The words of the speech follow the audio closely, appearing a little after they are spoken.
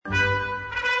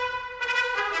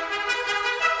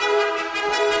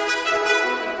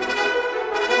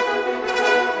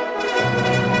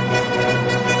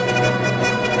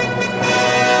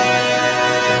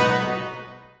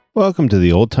Welcome to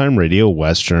the Old Time Radio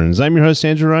Westerns. I'm your host,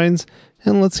 Andrew Rhines,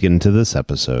 and let's get into this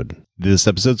episode. This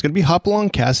episode is going to be Hopalong,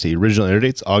 Cassidy. Original air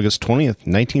date's August 20th,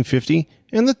 1950,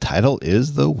 and the title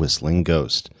is The Whistling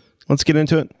Ghost. Let's get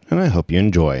into it, and I hope you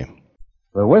enjoy.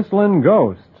 The Whistling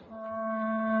Ghost.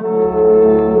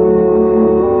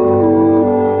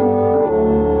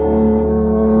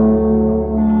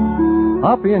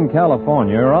 Hoppy and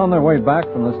California are on their way back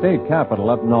from the state capital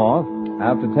up north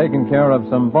after taking care of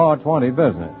some Bar 20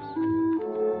 business.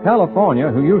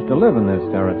 California, who used to live in this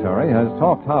territory, has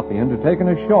talked Hoppy into taking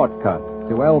a shortcut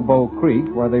to Elbow Creek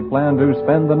where they plan to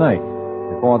spend the night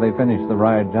before they finish the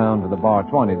ride down to the Bar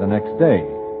 20 the next day.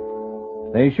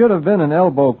 They should have been in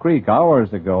Elbow Creek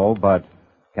hours ago, but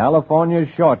California's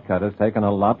shortcut has taken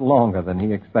a lot longer than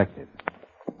he expected.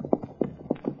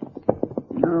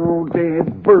 Oh,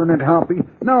 Dad, burn it, Hoppy.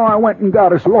 Now I went and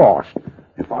got us lost.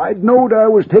 If I'd knowed I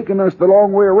was taking us the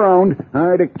long way around,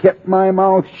 I'd have kept my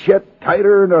mouth shut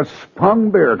tighter than a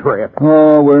sprung bear trap.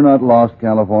 Oh, we're not lost,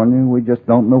 California. We just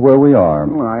don't know where we are.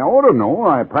 Well, I ought to know.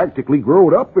 I practically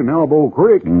growed up in Elbow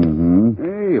Creek. Mm-hmm.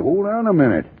 Hey, hold on a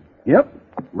minute. Yep,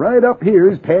 right up here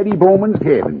is Paddy Bowman's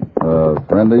cabin.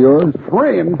 Friend of yours?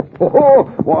 Friend?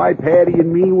 Oh, why, Paddy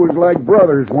and me was like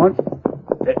brothers once.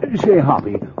 Say,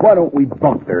 Hoppy, why don't we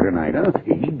bunk there tonight, huh?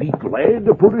 He'd be glad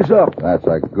to put us up. That's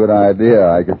a good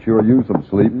idea. I could sure use some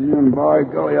sleep. And by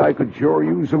golly, I could sure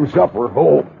use some supper.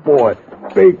 Oh, boy,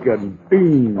 bacon,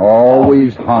 beans.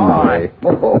 Always hungry.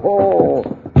 Oh.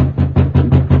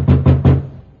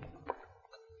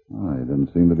 Oh, he didn't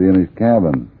seem to be in his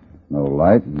cabin. No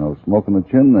light, no smoke in the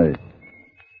chimney.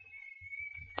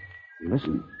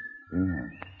 Listen. Yeah.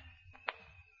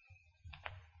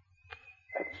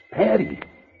 That's Paddy.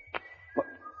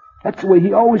 That's the way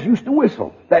he always used to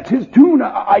whistle. That's his tune.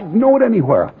 I'd know it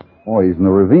anywhere. Oh, he's in the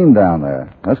ravine down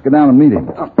there. Let's go down and meet him.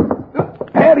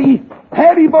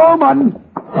 Paddy Bowman!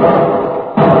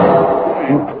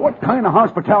 What kind of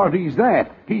hospitality is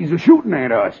that? He's a-shooting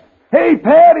at us. Hey,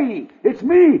 Paddy! It's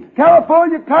me,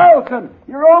 California Carlson,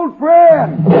 your old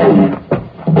friend.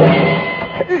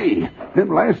 Hey, them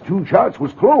last two shots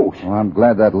was close. Well, I'm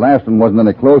glad that last one wasn't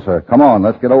any closer. Come on,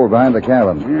 let's get over behind the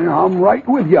cabin. Yeah, I'm right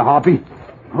with you, Hoppy.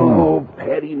 Oh,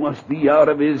 Paddy must be out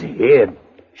of his head.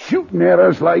 Shooting at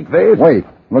us like that. Wait,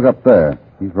 look up there.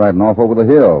 He's riding off over the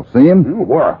hill. See him?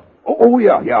 Where? Oh,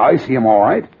 yeah, I see him all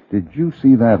right. Did you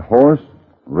see that horse?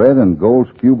 Red and gold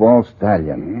skewball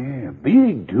stallion. Yeah,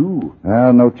 big, too.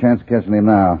 Well, no chance of catching him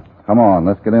now. Come on,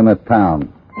 let's get in that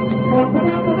town.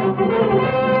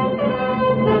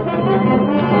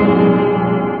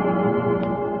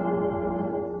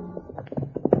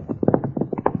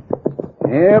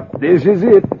 Yep, this is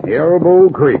it. Elbow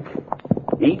Creek.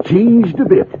 Ain't changed a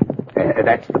bit.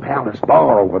 That's the Palace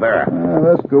Bar over there.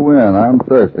 Let's go in. I'm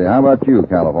thirsty. How about you,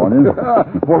 California?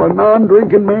 For a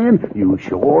non-drinking man, you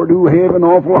sure do have an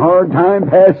awful hard time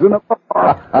passing a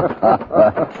bar.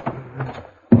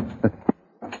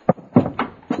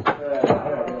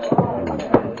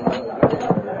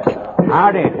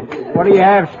 Howdy. What do you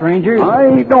have, stranger? I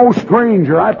ain't no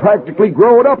stranger. I practically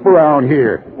growed up around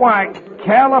here. Why,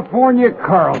 California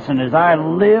Carlson, as I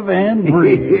live and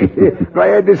breathe.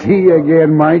 Glad to see you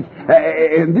again, Mike.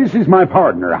 And this is my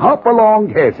partner,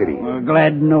 Hopalong Cassidy.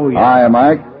 Glad to know you. Hi,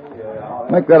 Mike.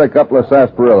 Make that a couple of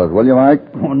sarsaparillas, will you, Mike?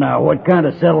 Oh, now, what kind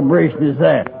of celebration is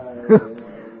that?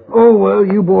 Oh, well,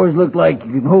 you boys look like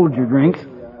you can hold your drinks.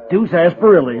 2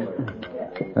 sarsaparillas.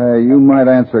 You might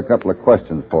answer a couple of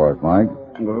questions for us, Mike.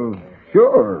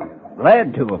 Sure.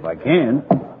 Glad to, if I can.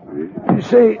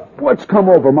 Say, what's come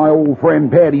over my old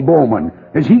friend Paddy Bowman?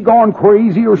 Has he gone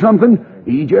crazy or something?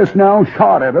 He just now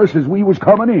shot at us as we was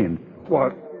coming in.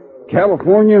 What?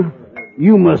 California?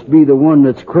 You must be the one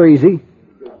that's crazy.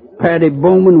 Paddy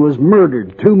Bowman was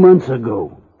murdered 2 months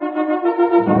ago.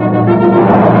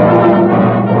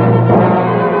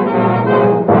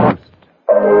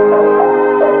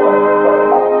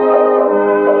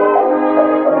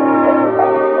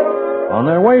 On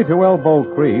their way to Elbow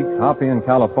Creek, Hoppy and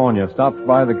California stopped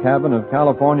by the cabin of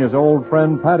California's old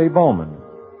friend Paddy Bowman.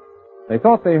 They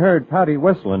thought they heard Paddy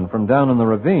whistling from down in the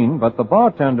ravine, but the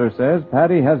bartender says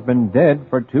Paddy has been dead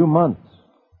for 2 months.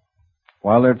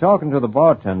 While they're talking to the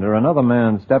bartender, another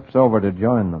man steps over to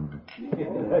join them.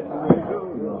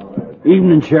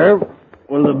 Evening, Sheriff.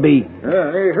 What'll it be?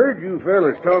 I heard you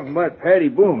fellas talking about Paddy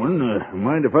Bowman.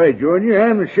 Mind if I join you?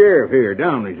 I'm the sheriff here.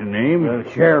 Downey's the name.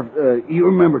 Sheriff, you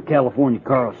remember California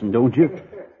Carlson, don't you?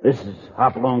 This is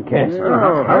Hopalong Cassidy.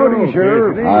 Howdy,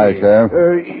 Sheriff. Hi,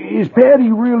 Sheriff. Is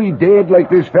Paddy really dead like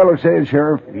this fellow says,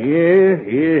 Sheriff? Yeah,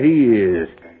 he is.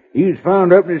 He was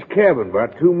found up in his cabin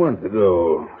about 2 months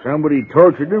ago. Somebody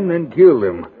tortured him, then killed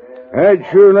him. I'd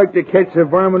sure like to catch the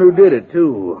varmint who did it,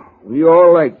 too. We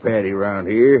all like Paddy around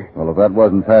here. Well, if that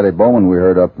wasn't Paddy Bowman we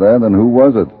heard up there, then who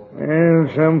was it? Well,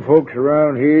 some folks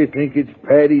around here think it's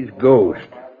Paddy's ghost.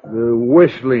 The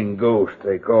whistling ghost,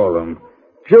 they call him.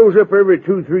 Shows up every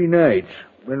 2-3 nights.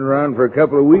 Been around for a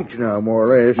couple of weeks now, more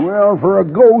or less. Well, for a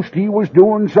ghost, he was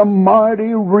doing some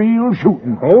mighty real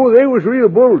shooting. Oh, they was real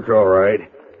bullets, all right.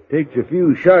 Takes a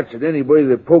few shots at anybody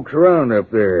that pokes around up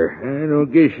there. I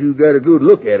don't guess you got a good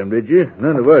look at him, did you?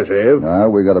 None of us have.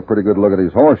 We got a pretty good look at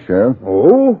his horse, Sheriff.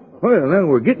 Oh? Well, now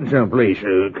we're getting someplace.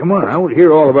 Come on, I want to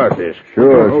hear all about this.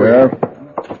 Sure, Sheriff.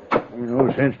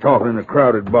 No sense talking in a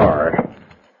crowded bar.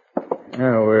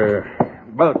 Now,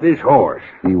 about this horse.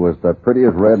 He was the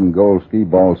prettiest red and gold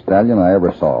ski-ball stallion I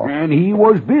ever saw. And he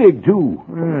was big, too.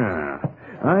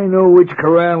 I know which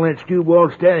corral that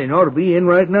skewball stallion ought to be in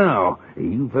right now.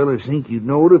 You fellas think you'd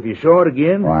know it if you saw it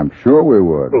again? Well, I'm sure we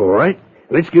would. All right,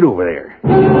 let's get over there.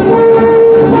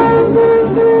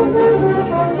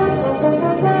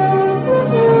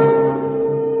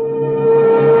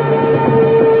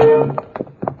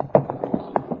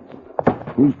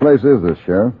 Whose place is this,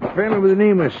 Sheriff? A fellow by the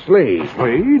name of Slade.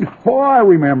 Slade? Oh, I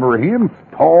remember him.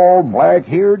 Tall,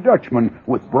 black-haired Dutchman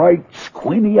with bright,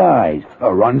 squinty eyes.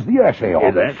 Runs the assay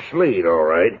office. Yeah, that's Slade, all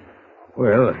right.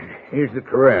 Well, here's the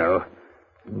corral.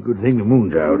 Good thing the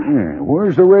moon's out. Yeah,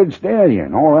 where's the red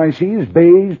stallion? All I see is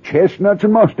bays, chestnuts,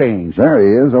 and mustangs. There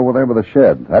he is, over there by the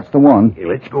shed. That's the one. Hey,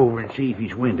 let's go over and see if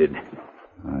he's winded.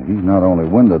 He's not only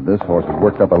winded, this horse has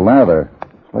worked up a lather.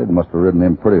 Slade must have ridden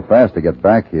him pretty fast to get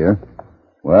back here.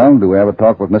 Well, do we have a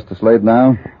talk with Mr. Slade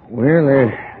now? Well,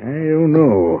 I don't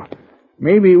know.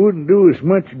 Maybe it wouldn't do us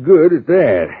much good at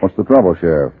that. What's the trouble,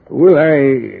 Sheriff? Well,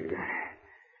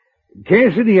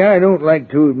 Cassidy, I don't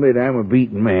like to admit I'm a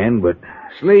beaten man, but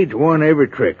Slade's won every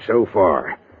trick so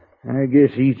far. I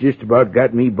guess he's just about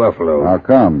got me buffalo. How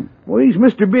come? Well, he's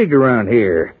Mr. Big around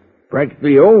here.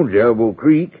 Practically owns Elbow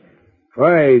Creek. If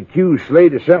I accuse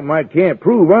Slade of something I can't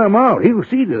prove, I'm out. He'll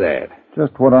see to that.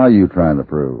 Just what are you trying to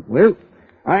prove? Well,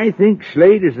 I think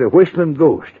Slade is the Whistling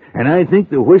Ghost, and I think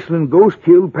the Whistling Ghost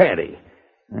killed Paddy.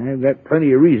 I've got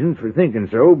plenty of reasons for thinking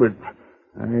so, but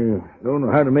I don't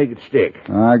know how to make it stick.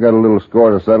 I got a little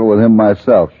score to settle with him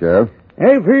myself, Sheriff.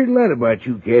 I've heard a lot about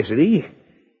you, Cassidy.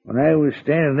 When I was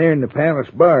standing there in the Palace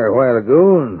Bar a while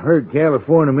ago and heard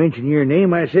California mention your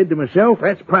name, I said to myself,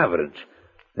 that's Providence.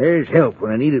 There's help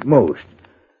when I need it most.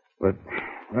 But,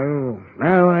 well,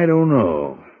 now I don't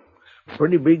know. It's a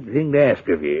pretty big thing to ask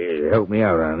of you to help me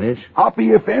out on this.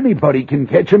 Hoppy, if anybody can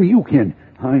catch him, you can.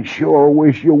 I sure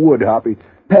wish you would, Hoppy.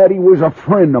 Paddy was a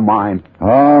friend of mine.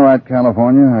 All right,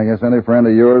 California. I guess any friend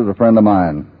of yours is a friend of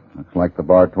mine. Looks like the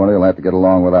Bar 20 will have to get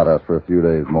along without us for a few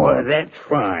days more. Well, that's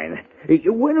fine. Hey,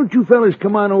 why don't you fellas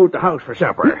come on over to the house for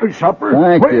supper? Supper?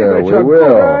 Thank you, That's we a will.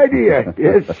 good idea.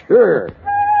 Yes, sir.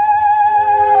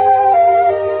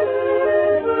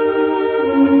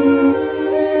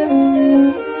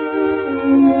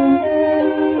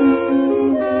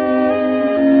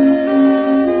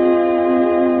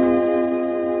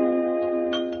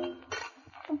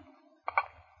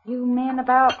 You men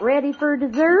about ready for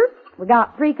dessert? We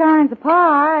got 3 kinds of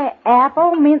pie,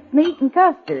 apple, mincemeat, and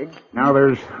custard. Now,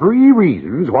 there's 3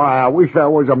 reasons why I wish I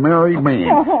was a married man.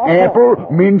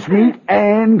 Apple, mincemeat,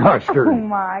 and custard. Oh,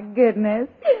 my goodness.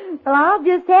 Well, I'll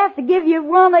just have to give you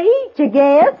one of each, I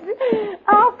guess.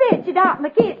 I'll fetch it out in the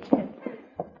kitchen.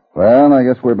 Well, I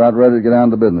guess we're about ready to get down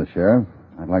to business, Sheriff.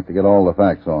 I'd like to get all the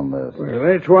facts on this. Well,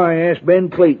 that's why I asked Ben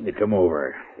Clayton to come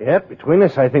over. Yep, between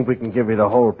us, I think we can give you the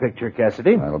whole picture,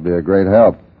 Cassidy. That'll be a great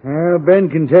help. Well, Ben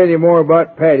can tell you more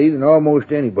about Paddy than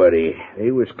almost anybody. They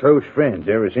was close friends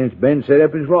ever since Ben set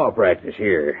up his law practice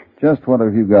here. Just what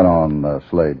have you got on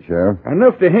Slade, Sheriff?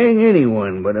 Enough to hang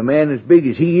anyone, but a man as big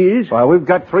as he is. Well, we've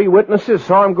got 3 witnesses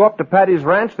saw him go up to Paddy's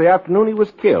ranch the afternoon he was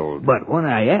killed. But when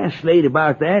I asked Slade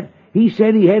about that, he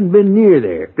said he hadn't been near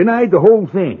there. Denied the whole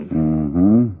thing.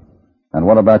 Mm-hmm. And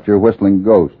what about your whistling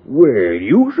ghost? Well,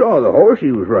 you saw the horse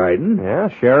he was riding. Yeah,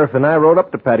 Sheriff and I rode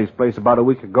up to Paddy's place about a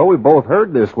week ago. We both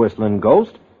heard this whistling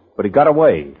ghost, but he got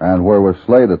away. And where was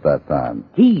Slade at that time?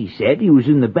 He said he was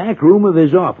in the back room of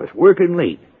his office, working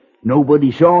late.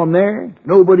 Nobody saw him there.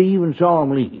 Nobody even saw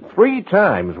him leave. 3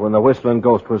 times when the whistling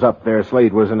ghost was up there,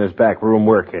 Slade was in his back room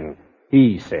working.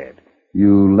 He said.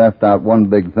 You left out one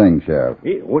big thing, Sheriff.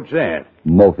 Yeah, what's that?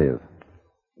 Motive.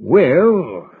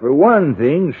 Well, for one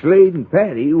thing, Slade and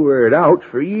Paddy were at outs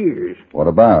for years. What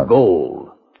about? Gold.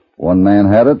 One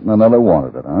man had it and another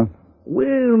wanted it, huh?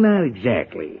 Well, not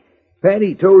exactly.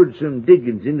 Paddy toted some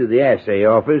diggings into the assay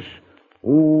office,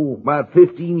 about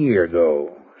 15 years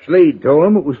ago. Slade told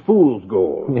him it was fool's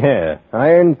gold. Yeah,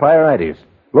 iron pyrites.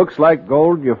 Looks like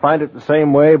gold. You find it the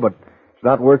same way, but it's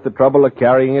not worth the trouble of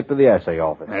carrying it to the assay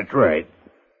office. That's right.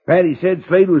 Patty said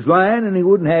Slade was lying and he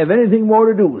wouldn't have anything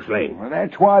more to do with Slade. Well,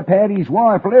 that's why Patty's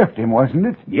wife left him, wasn't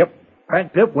it? Yep.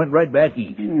 Packed up, went right back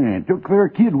east. Yeah, took their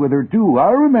kid with her, too.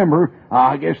 I remember.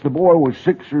 I guess the boy was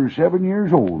 6 or 7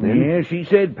 years old then. Yeah, she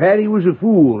said Patty was a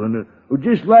fool, and it was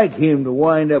just like him to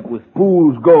wind up with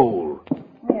fool's gold.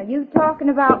 Well, you talking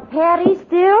about Patty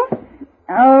still?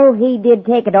 Oh, he did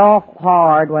take it off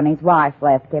hard when his wife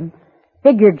left him.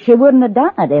 Figured she wouldn't have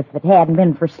done it if it hadn't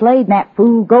been for Slade and that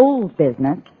fool gold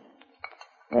business.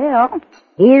 Well,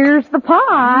 here's the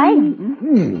pie.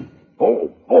 Mm-hmm.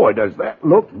 Oh, boy, does that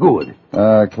look good.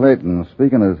 Clayton,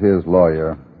 speaking as his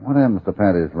lawyer, what happens to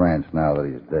Patty's ranch now that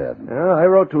he's dead? I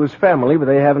wrote to his family, but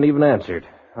they haven't even answered.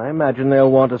 I imagine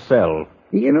they'll want to sell.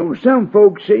 You know, some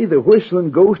folks say the Whistling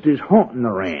Ghost is haunting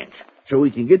the ranch, so he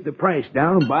can get the price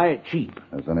down and buy it cheap.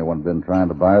 Has anyone been trying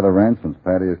to buy the ranch since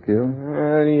Patty was killed?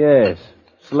 Yes.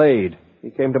 Slade. He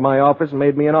came to my office and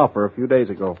made me an offer a few days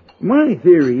ago. My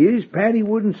theory is Patty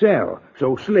wouldn't sell,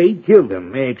 so Slade killed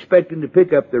him, expecting to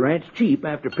pick up the ranch cheap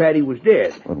after Patty was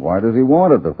dead. But why does he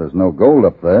want it if there's no gold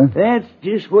up there? That's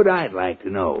just what I'd like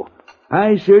to know.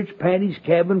 I searched Patty's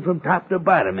cabin from top to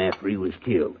bottom after he was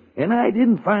killed, and I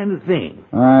didn't find a thing.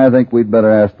 I think we'd better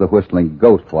ask the Whistling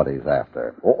Ghost what he's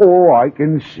after. Oh, I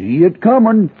can see it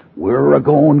coming. We're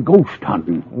a-going ghost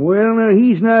hunting. Well, now,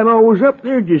 he's not always up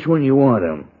there just when you want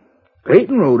him.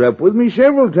 Clayton rode up with me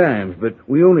several times, but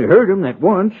we only heard him that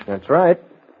once. That's right.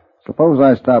 Suppose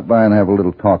I stop by and have a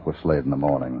little talk with Slade in the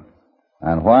morning.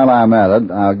 And while I'm at it,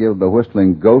 I'll give the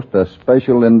Whistling Ghost a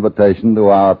special invitation to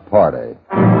our party.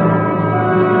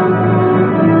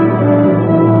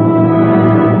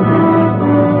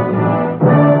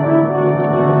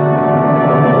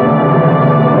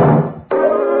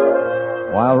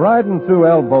 While riding through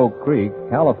Elbow Creek,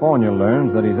 California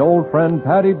learns that his old friend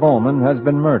Patty Bowman has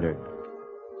been murdered.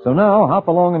 So now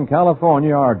Hopalong and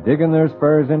California are digging their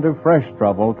spurs into fresh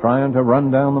trouble trying to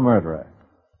run down the murderer.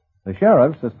 The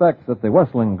sheriff suspects that the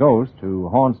Whistling Ghost who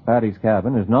haunts Patty's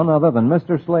cabin is none other than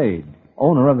Mr. Slade,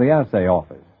 owner of the assay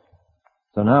office.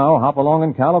 So now Hopalong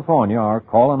and California are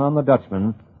calling on the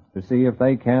Dutchman to see if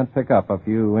they can't pick up a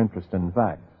few interesting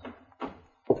facts.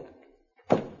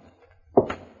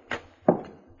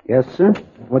 Yes, sir?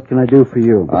 What can I do for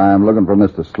you? I'm looking for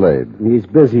Mr. Slade. He's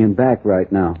busy and back right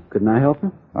now. Couldn't I help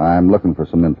him? I'm looking for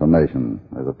some information.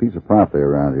 There's a piece of property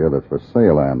around here that's for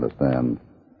sale, I understand.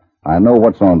 I know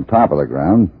what's on top of the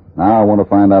ground. Now I want to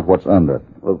find out what's under it.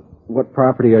 Well, what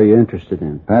property are you interested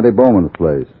in? Patty Bowman's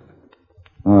place.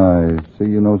 I see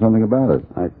you know something about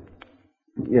it.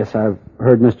 Yes, I've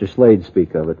heard Mr. Slade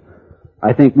speak of it.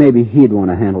 I think maybe he'd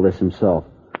want to handle this himself.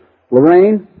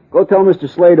 Lorraine, go tell Mr.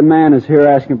 Slade a man is here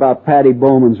asking about Patty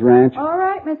Bowman's ranch. All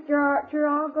right, Mr. Archer,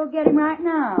 I'll go get him right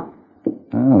now.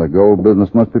 Well, the gold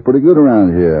business must be pretty good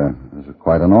around here. There's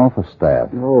quite an office staff.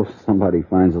 Oh, somebody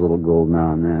finds a little gold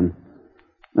now and then.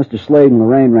 Mr. Slade and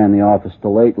Lorraine ran the office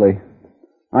till lately.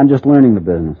 I'm just learning the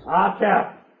business.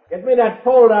 Archer, get me that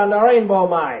folder on the rainbow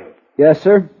mine. Yes,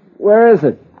 sir. Where is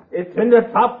it? It's in the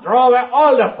top drawer where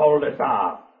all the folders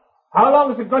are. How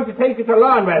long is it going to take you to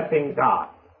learn where things are?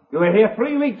 You were here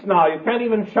 3 weeks now. You can't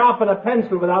even sharpen a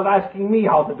pencil without asking me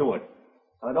how to do it.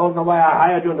 I don't know why I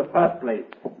hired you in the first place.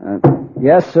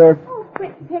 Yes, sir. Oh,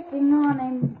 quit picking on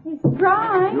him. He's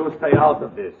trying. You stay out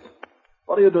of this.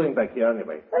 What are you doing back here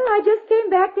anyway? Well, I just came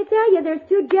back to tell you there's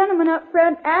 2 gentlemen up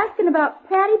front asking about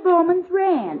Patty Bowman's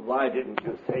ranch. Why didn't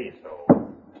you say so?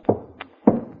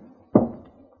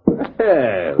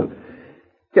 Well,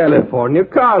 California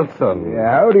Carlson.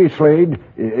 Howdy, Slade.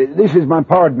 This is my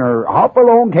partner,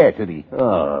 Hopalong Cassidy.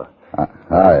 Oh.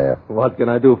 Hi. What can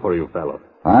I do for you, fellow?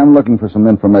 I'm looking for some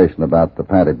information about the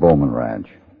Patty Bowman ranch.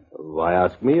 Why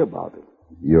ask me about it?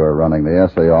 You're running the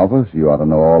assay office. You ought to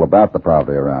know all about the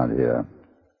property around here.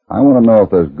 I want to know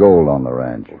if there's gold on the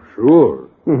ranch. Sure.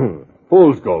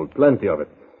 Fool's gold, plenty of it.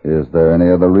 Is there any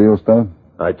of the real stuff?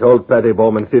 I told Patty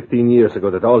Bowman 15 years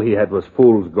ago that all he had was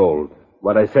fool's gold.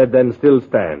 What I said then still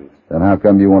stands. Then how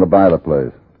come you want to buy the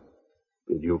place?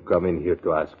 Did you come in here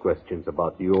to ask questions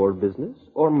about your business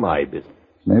or my business?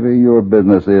 Maybe your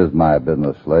business is my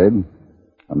business, Slade.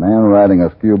 A man riding a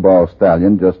skewball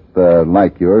stallion just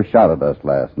like yours shot at us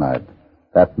last night.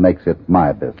 That makes it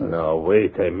my business. No,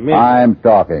 wait a minute. I'm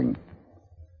talking.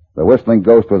 The Whistling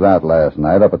Ghost was out last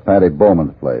night up at Patty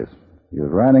Bowman's place. He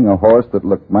was riding a horse that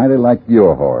looked mighty like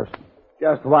your horse.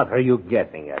 Just what are you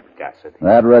getting at, Cassidy?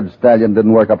 That red stallion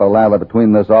didn't work up a lather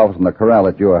between this office and the corral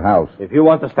at your house. If you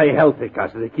want to stay healthy,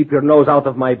 Cassidy, keep your nose out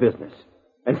of my business.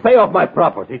 And stay off my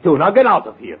property, too. Now get out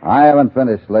of here. I haven't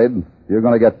finished, Slade. If you're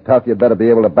going to get tough, you better be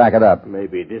able to back it up.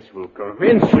 Maybe this will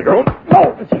convince you. No!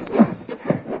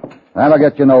 That'll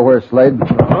get you nowhere, Slade.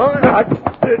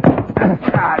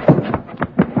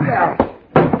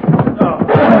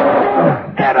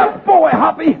 Atta boy,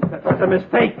 Hoppy! That was a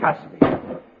mistake, Cassidy.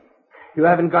 You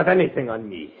haven't got anything on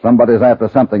me. Somebody's after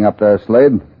something up there,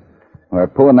 Slade. We're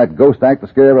pulling that ghost act to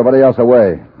scare everybody else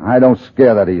away. I don't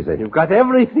scare that easy. You've got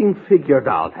everything figured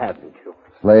out, haven't you?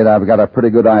 Slade, I've got a pretty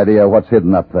good idea of what's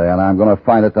hidden up there, and I'm going to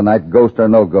find it tonight, ghost or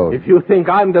no ghost. If you think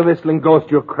I'm the whistling ghost,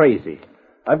 you're crazy.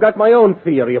 I've got my own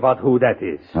theory about who that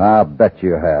is. I'll bet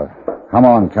you have. Come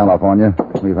on, California.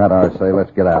 We've had our say.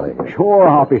 Let's get out of here. Sure,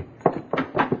 Hoppy.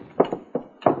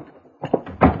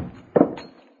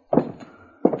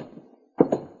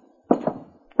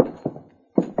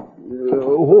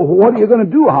 What are you going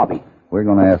to do, Hoppy? We're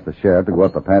going to ask the sheriff to go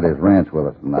up to Patty's ranch with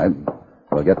us tonight.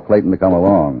 We'll get Clayton to come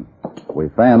along. If we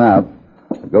fan out,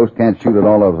 the ghost can't shoot at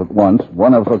all of us at once.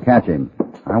 One of us will catch him.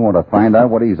 I want to find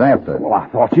out what he's after. Well, I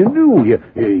thought you knew.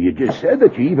 You just said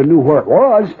that you even knew where it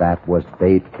was. That was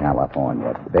bait,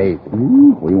 California. Bait.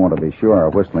 We want to be sure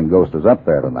our whistling ghost is up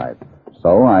there tonight.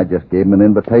 So I just gave him an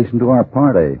invitation to our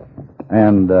party.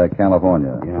 And,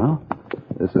 California. Yeah?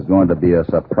 This is going to be a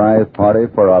surprise party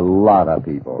for a lot of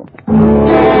people.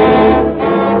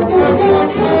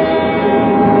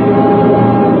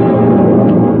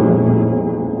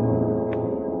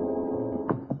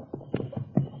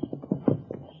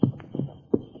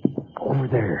 Over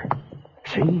there.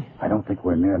 See? I don't think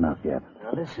we're near enough yet.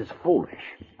 Now, this is foolish.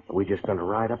 Are we just going to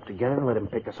ride up together and let him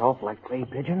pick us off like clay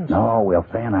pigeons? No, we'll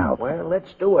fan out. Well,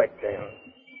 let's do it, then.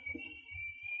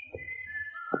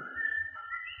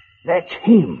 That's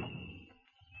him.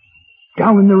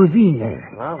 Down in the ravine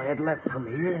there. Well, head left from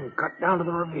here and cut down to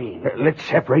the ravine. Let's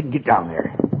separate and get down there.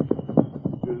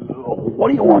 What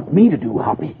do you want me to do,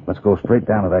 Hoppy? Let's go straight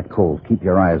down to that cove. Keep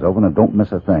your eyes open and don't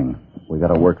miss a thing. We got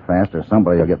to work fast or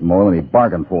somebody will get more than he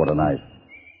bargained for tonight.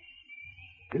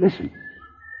 Listen.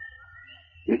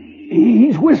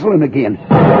 He's whistling again.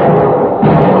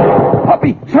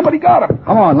 Hoppy, somebody got him.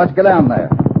 Come on, let's get down there.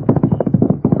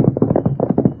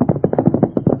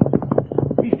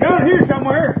 He's down here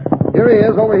somewhere. Here he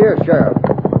is, over here, Sheriff.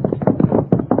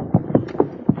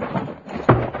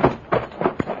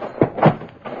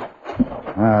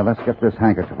 Let's get this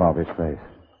handkerchief off his face.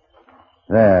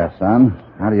 There, son.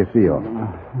 How do you feel?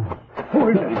 Who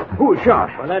is it? Who was shot?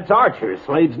 Well, that's Archer,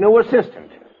 Slade's new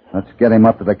assistant. Let's get him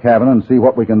up to the cabin and see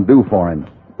what we can do for him.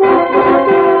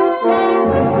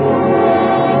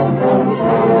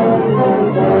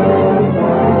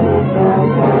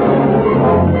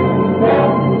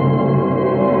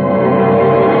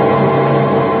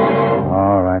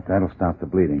 All right, that'll stop the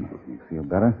bleeding. You feel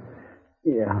better?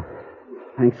 Yeah.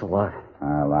 Thanks a lot.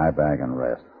 Lie back and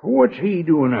rest. What's he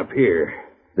doing up here?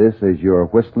 This is your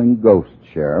whistling ghost,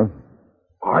 Sheriff.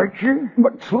 Archer?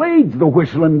 But Slade's the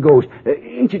whistling ghost.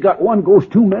 Ain't you got one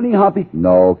ghost too many, Hoppy?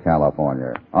 No,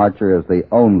 California. Archer is the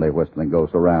only whistling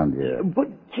ghost around here. But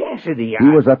Cassidy, He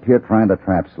was up here trying to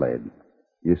trap Slade.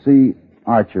 You see,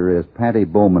 Archer is Patty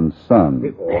Bowman's son.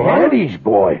 Patty's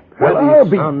boy. Well, Patty's I'll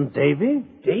be... son, Davy?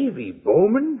 Davy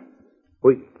Bowman?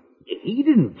 Wait, he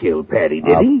didn't kill Patty,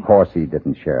 did he? Of course he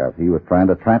didn't, Sheriff. He was trying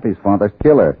to trap his father's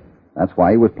killer. That's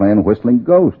why he was playing whistling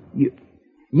ghost.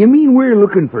 You mean we're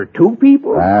looking for two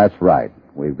people? That's right.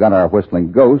 We've got our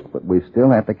whistling ghost, but we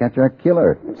still have to catch our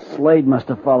killer. Slade must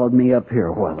have followed me up here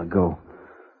a while ago.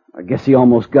 I guess he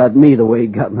almost got me the way he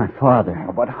got my father.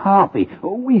 But Hoppy,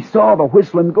 we saw the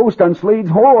whistling ghost on Slade's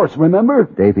horse, remember?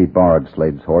 Davy borrowed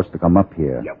Slade's horse to come up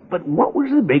here. Yeah, but what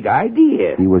was the big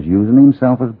idea? He was using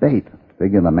himself as bait,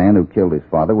 figuring the man who killed his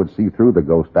father would see through the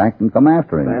ghost act and come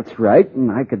after him. That's right, and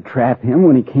I could trap him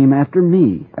when he came after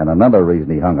me. And another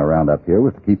reason he hung around up here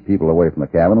was to keep people away from the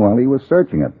cabin while he was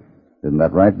searching it. Isn't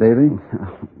that right, Davy?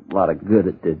 A lot of good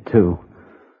it did, too.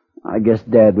 I guess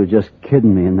Dad was just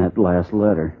kidding me in that last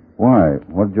letter. Why?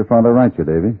 What did your father write you,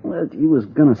 Davy? Well, he was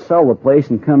going to sell the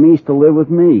place and come east to live with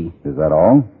me. Is that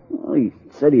all? Well, he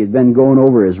said he had been going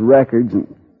over his records and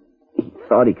he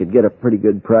thought he could get a pretty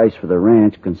good price for the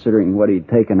ranch considering what he'd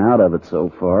taken out of it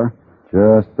so far.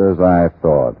 Just as I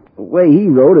thought. The way he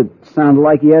wrote it sounded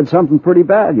like he had something pretty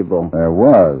valuable. There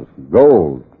was.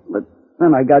 Gold. But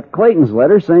then I got Clayton's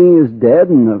letter saying he was dead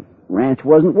and the ranch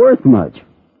wasn't worth much.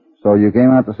 So you came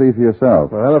out to see for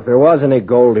yourself? Well, if there was any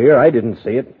gold here, I didn't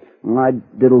see it. Well, I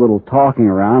did a little talking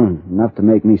around, enough to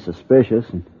make me suspicious,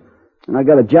 and I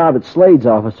got a job at Slade's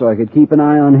office so I could keep an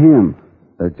eye on him.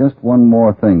 There's just one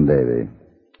more thing, Davy.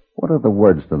 What are the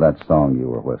words to that song you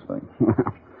were whistling?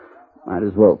 Might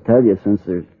as well tell you since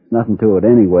there's nothing to it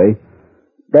anyway.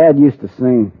 Dad used to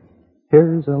sing,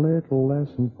 "Here's a little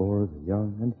lesson for the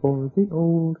young and for the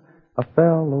old. A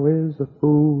fellow is a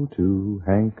fool to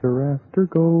hanker after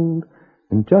gold.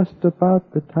 And just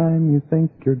about the time you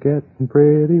think you're getting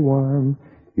pretty warm,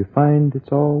 you find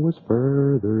it's always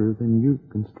further than you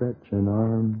can stretch an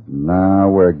arm." Now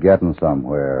we're getting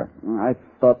somewhere. I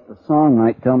thought the song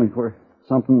might tell me where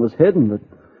something was hidden, but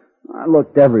I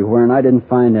looked everywhere and I didn't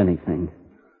find anything.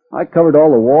 I covered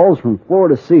all the walls from floor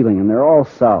to ceiling, and they're all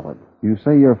solid. You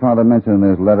say your father mentioned in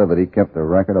his letter that he kept a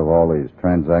record of all these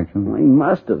transactions? Well, he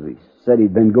must have. He said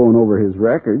he'd been going over his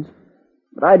records,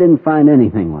 but I didn't find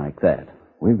anything like that.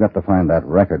 We've got to find that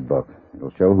record book.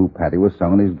 It'll show who Patty was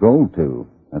selling his gold to.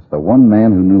 That's the one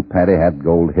man who knew Patty had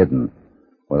gold hidden.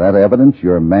 With that evidence,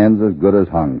 your man's as good as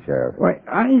hung, Sheriff. Why,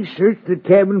 I searched the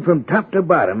cabin from top to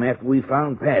bottom after we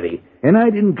found Patty, and I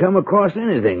didn't come across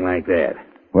anything like that.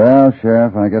 Well,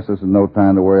 Sheriff, I guess this is no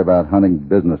time to worry about hunting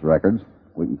business records.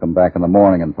 We can come back in the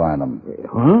morning and find them.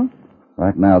 Huh?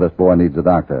 Right now, this boy needs a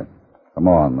doctor. Come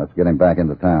on, let's get him back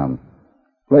into town.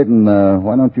 Clayton,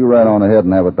 why don't you ride on ahead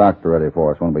and have a doctor ready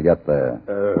for us when we get there?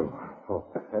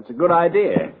 That's a good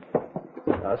idea.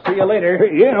 I'll see you later.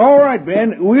 Yeah, all right,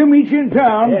 Ben. We'll meet you in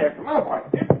town. Yeah, come on, boy.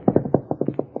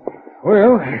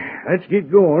 Well, let's get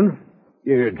going.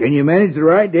 Can you manage the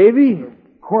ride, Davy?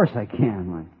 Of course I can.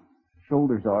 My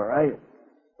shoulder's all right.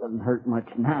 Doesn't hurt much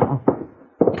now.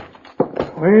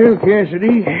 Well,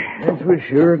 Cassidy, that's for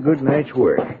sure a good night's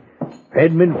work. If it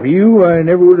hadn't been for you, I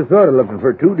never would have thought of looking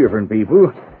for two different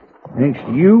people. Thanks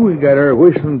to you, we got our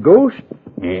whistling ghost,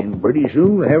 and pretty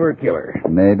soon we'll have our killer.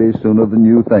 Maybe sooner than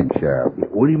you think, Sheriff.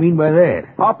 What do you mean by that?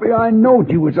 Hoppy, I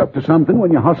knowed you was up to something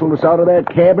when you hustled us out of that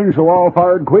cabin so all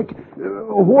fired quick.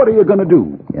 What are you going to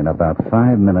do? In about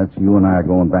 5 minutes, you and I are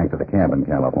going back to the cabin,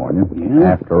 California.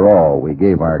 Yeah? After all, we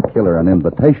gave our killer an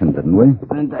invitation, didn't we?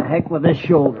 And to heck with this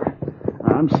shoulder.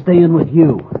 I'm staying with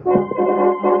you.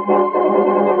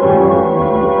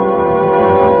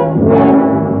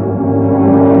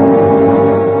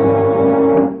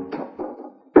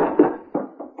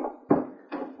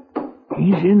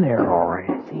 He's in there, all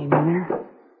right. See him in there?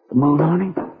 The moon on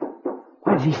him?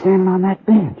 Why is he standing on that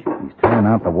bench? He's tearing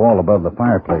out the wall above the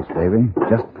fireplace, Davy.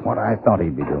 Just what I thought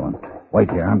he'd be doing. Wait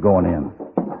here, I'm going in.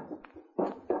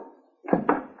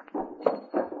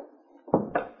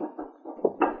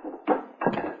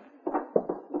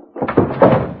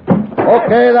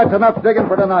 Okay, that's enough digging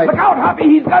for tonight. Look out, Hoppy!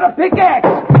 He's got a pickaxe!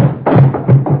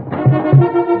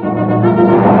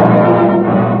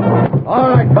 All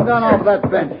right, come down off that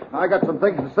bench. I got some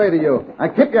things to say to you.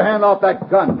 And keep your hand off that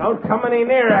gun. Don't come any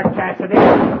nearer, Cassidy.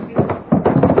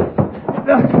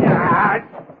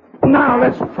 Now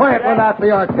let's try it without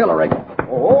the artillery.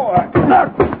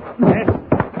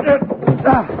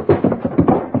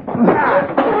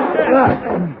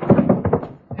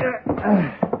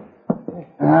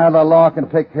 The law can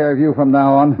take care of you from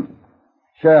now on.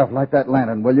 Sheriff, light that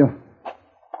lantern, will you?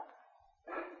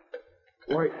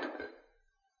 Why,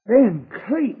 Ben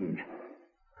Clayton.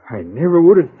 I never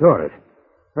would have thought it.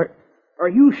 Are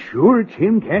you sure it's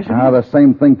him, Cassidy? The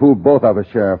same thing fooled both of us,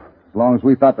 Sheriff. As long as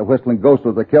we thought the Whistling Ghost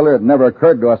was the killer, it never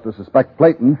occurred to us to suspect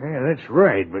Clayton. Yeah, that's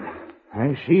right, but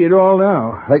I see it all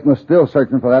now. Clayton was still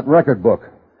searching for that record book.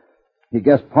 He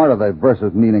guessed part of the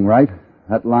verse's meaning right.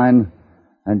 That line,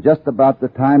 "And just about the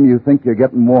time you think you're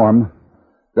getting warm,"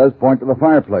 does point to the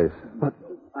fireplace. But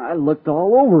I looked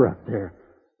all over up there.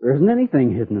 There isn't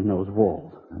anything hidden in those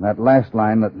walls. And that last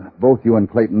line that both you and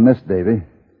Clayton missed, Davy,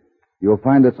 "You'll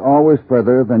find it's always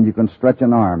further than you can stretch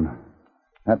an arm."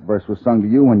 That verse was sung to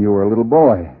you when you were a little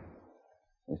boy.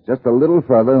 It's just a little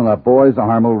further than a boy's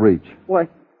arm will reach. Why,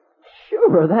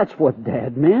 sure, that's what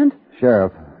Dad meant.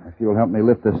 Sheriff, if you'll help me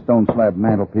lift this stone slab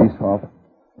mantelpiece off,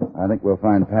 I think we'll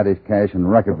find Patty's cash and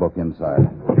record book inside.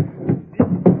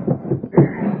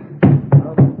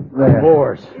 There. Of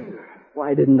course.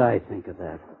 Why didn't I think of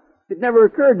that? It never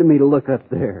occurred to me to look up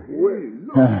there.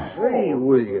 Say,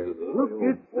 will you look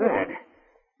at that?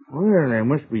 Well, there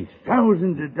must be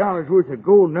thousands of dollars worth of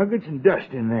gold nuggets and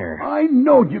dust in there. I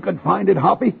knowed you could find it,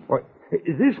 Hoppy. Why,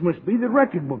 this must be the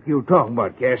record book you were talking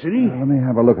about, Cassidy. Let me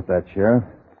have a look at that, Sheriff.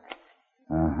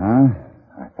 Uh-huh.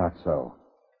 I thought so.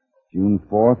 June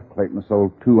 4th, Clayton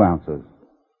sold 2 ounces.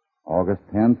 August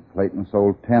 10th, Clayton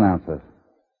sold 10 ounces.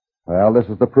 Well, this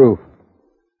is the proof.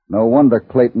 No wonder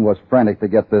Clayton was frantic to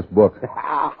get this book.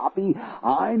 Hoppy,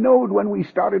 I knowed when we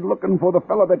started looking for the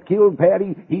fellow that killed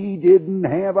Patty, he didn't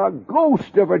have a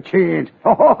ghost of a chance.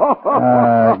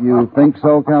 You think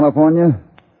so, California?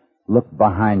 Look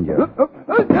behind you.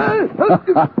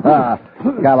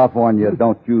 California,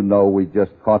 don't you know we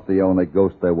just caught the only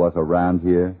ghost there was around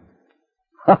here?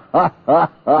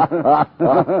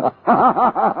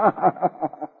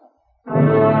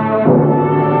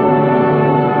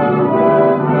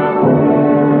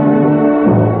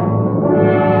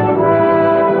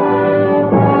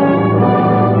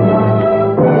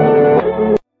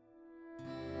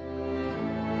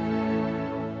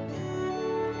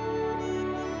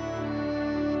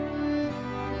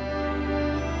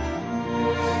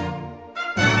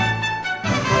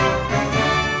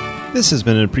 This has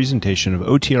been a presentation of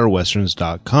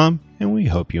OTRWesterns.com, and we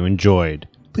hope you enjoyed.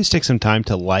 Please take some time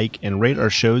to like and rate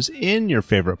our shows in your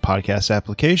favorite podcast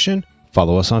application.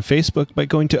 Follow us on Facebook by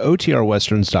going to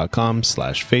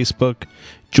OTRWesterns.com/Facebook.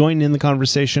 Join in the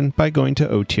conversation by going to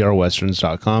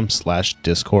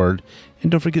OTRWesterns.com/Discord.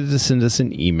 And don't forget to send us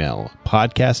an email,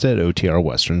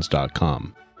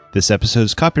 podcast@OTRWesterns.com. This episode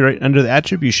is copyright under the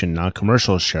Attribution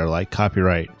Non-Commercial Share Alike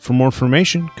copyright. For more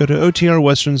information, go to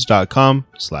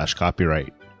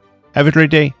OTRWesterns.com/copyright. Have a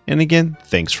great day, and again,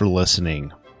 thanks for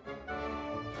listening.